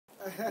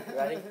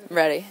Ready?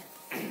 Ready.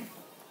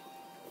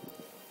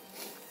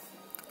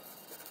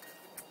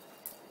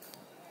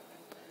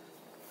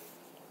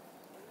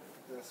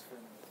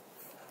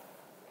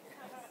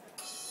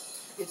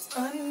 It's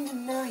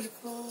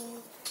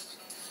undeniable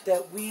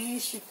that we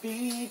should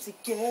be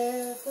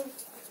together.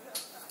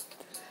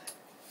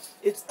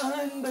 It's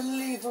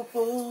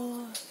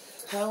unbelievable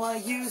how I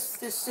used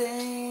to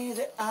say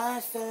that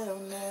I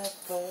felt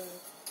never.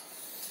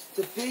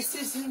 The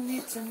basis you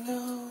need to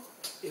know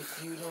if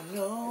you don't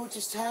know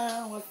just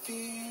how I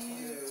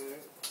feel.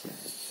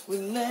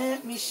 Well,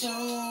 let me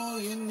show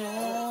you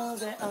now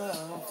that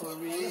I'm for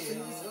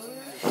real.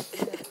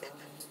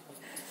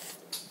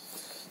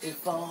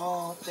 If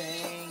all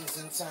things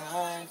in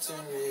time to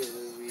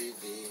really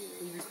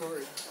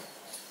reveal.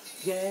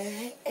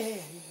 Yeah,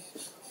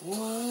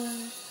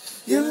 one,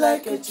 you're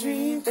like a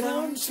dream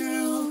come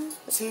true.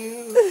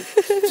 Two,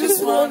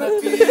 just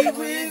wanna be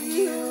with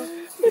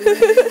you.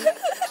 Three,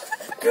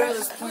 girl,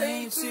 it's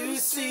plain to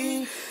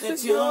see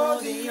that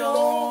you're the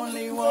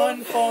only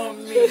one for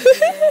me.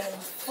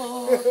 And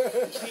four,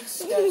 repeat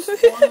steps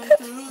 1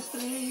 through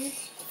 3.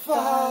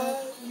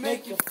 5,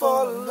 make you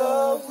fall in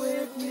love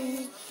with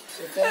me.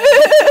 If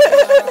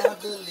ever I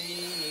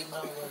believe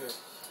my word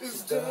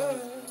is done.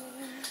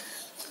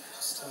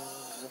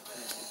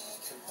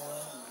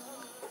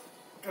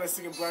 Kind of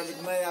singing Blind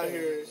McKnight out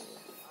here.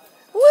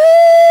 Woo!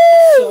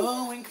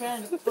 So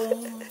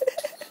incredible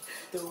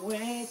the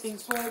way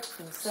things work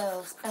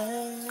themselves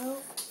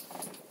out.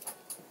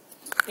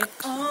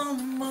 It's all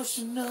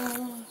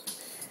emotional.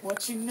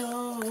 What you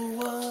know,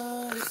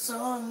 what it's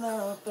all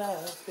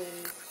about,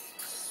 babe.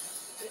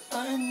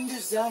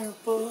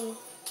 Undesirable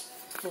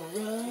for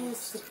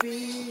us to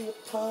be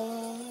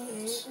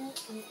apart.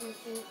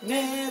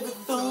 Never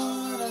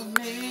thought I'd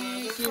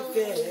make it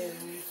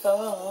very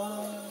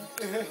far.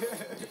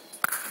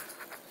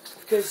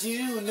 'Cause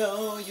you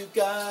know you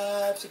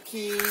got the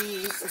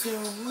keys to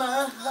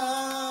my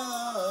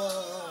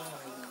heart.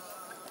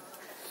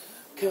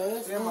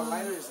 'Cause Damn, my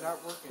lighter is not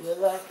working. you're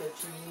like a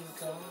dream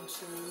come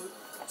true,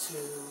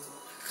 too.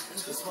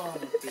 Just wanna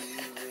be with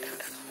you.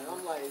 And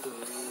I'm like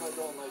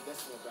going like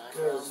this in the background.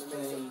 Girls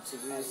plain to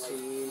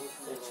see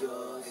that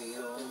you're the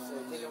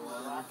only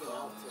one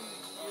for me.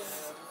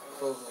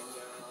 4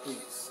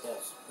 repeat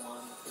steps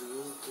 1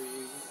 through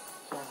 3.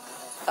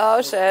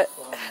 Oh shit.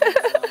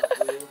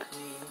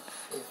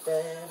 If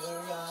ever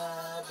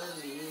I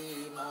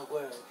believe my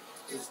work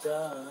is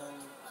done,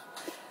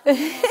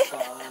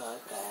 start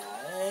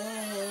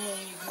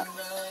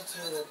night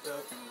to the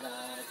broken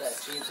light that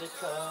seems to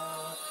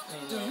come.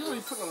 Dude, you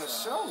really put on a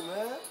show,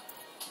 man.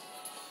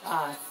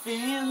 I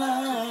feel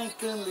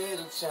like a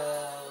little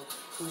child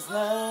whose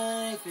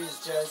life is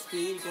just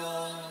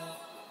begun.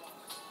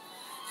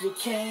 You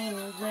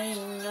can't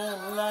bring no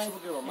life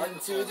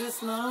into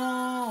this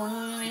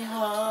lonely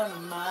heart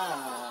of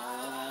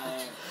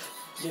mine.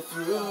 You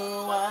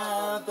threw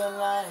out the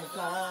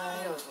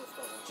lifeline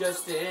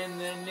just in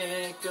the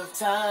nick of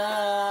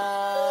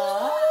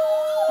time.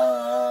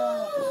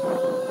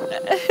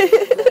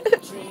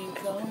 Dream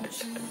come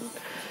true.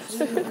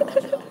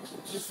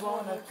 Just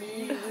wanna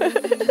be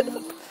with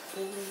you.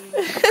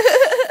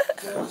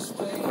 Just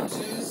wait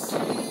to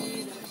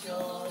see that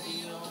you're the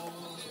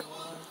only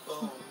one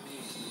for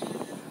me.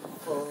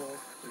 4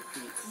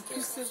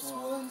 repeat steps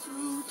 1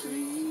 through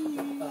 3.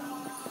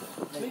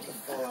 5, make you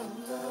fall in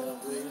love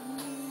with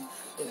me.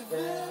 If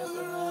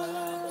ever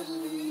I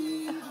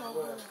believe my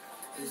work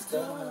is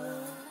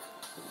done.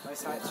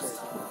 Nice high chair.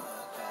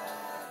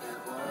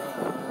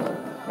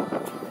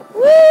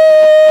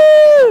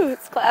 Woo!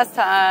 It's class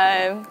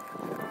time.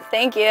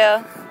 Thank you.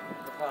 No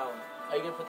problem. Are you gonna put